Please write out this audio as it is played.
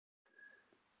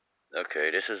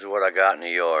Okay, this is what I got in the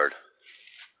yard.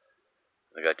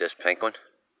 I got this pink one,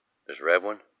 this red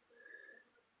one,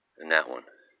 and that one.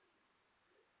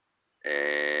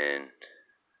 And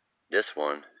this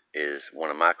one is one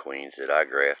of my queens that I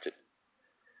grafted.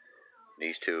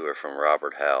 These two are from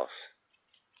Robert House.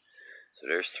 So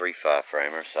there's 3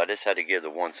 5-framers. I just had to give the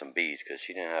one some bees because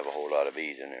she didn't have a whole lot of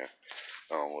bees in there.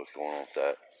 I don't know what's going on with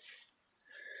that.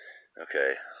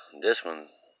 Okay, this one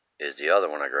is the other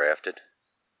one I grafted.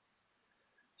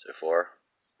 So far,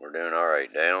 we're doing alright.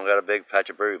 They don't got a big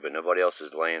patch of brood, but nobody else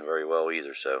is laying very well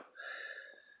either. So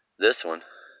this one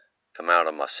come out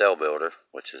of my cell builder,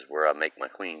 which is where I make my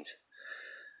queens,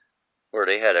 where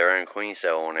they had their own queen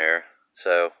cell on there.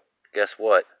 So guess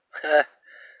what?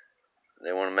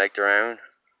 They want to make their own.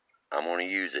 I'm going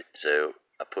to use it. So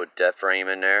I put that frame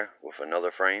in there with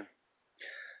another frame.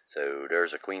 So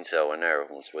there's a queen cell in there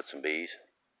with some bees.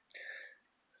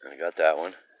 And I got that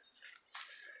one.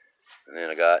 And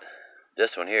then I got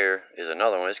this one here is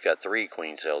another one. It's got 3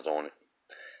 queen cells on it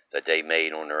that they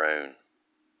made on their own.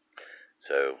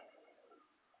 So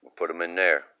we'll put them in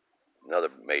there. Another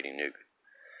mating nuke.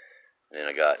 And then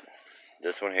I got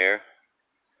this one here.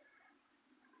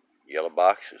 Yellow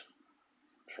boxes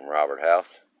from Robert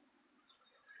House.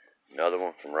 Another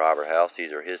one from Robert House.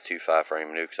 These are his 2 5-frame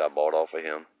nukes I bought off of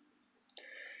him.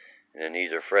 And then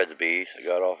these are Fred's bees I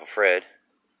got off of Fred.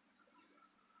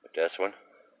 With this one.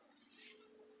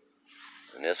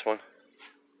 And this one.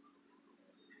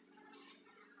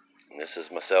 And this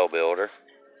is my cell builder.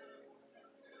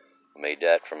 I made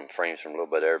that from frames from a little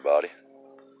bit of everybody.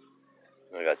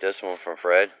 And I got this one from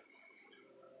Fred.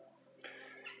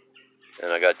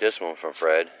 And I got this one from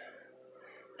Fred.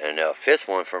 And the 5th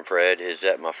one from Fred is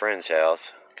at my friend's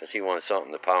house because he wanted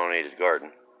something to pollinate his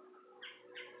garden.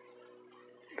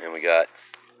 And we got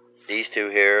these 2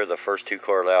 here, the first 2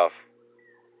 Carlisle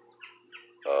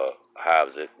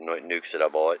hives, nukes that I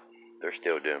bought. They're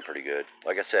still doing pretty good.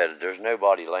 Like I said, there's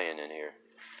nobody laying in here.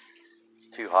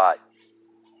 It's too hot.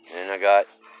 And then I got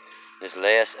this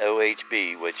last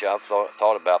OHB, which I've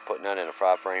thought about putting that in a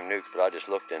 5-frame nuke, but I just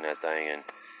looked in that thing and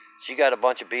she got a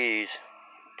bunch of bees.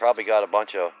 Probably got a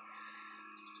bunch of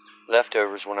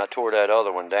leftovers when I tore that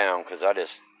other one down because I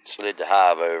just slid the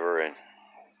hive over and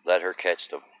let her catch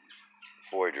the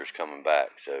foragers coming back.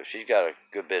 So she's got a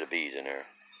good bit of bees in there.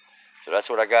 So that's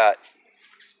what I got.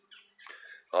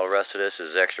 All the rest of this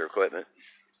is extra equipment.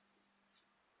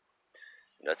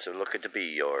 That's a look at the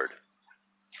bee yard.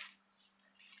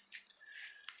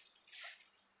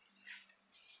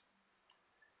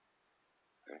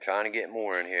 I'm trying to get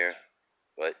more in here,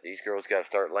 but these girls got to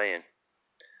start laying.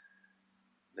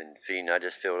 Been feeding. I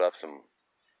just filled up some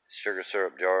sugar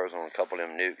syrup jars on a couple of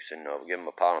them nukes and give them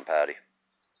a pollen patty.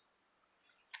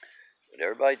 But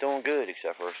everybody's doing good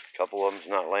except for a couple of them's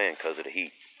not laying because of the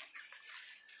heat.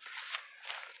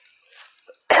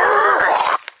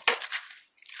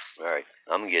 Alright,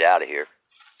 I'm going to get out of here.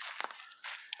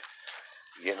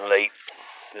 It's getting late.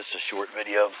 This is a short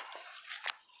video.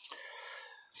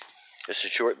 This is a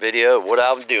short video of what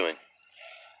I'm doing.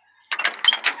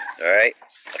 Alright,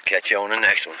 I'll catch you on the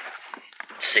next one.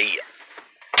 See ya.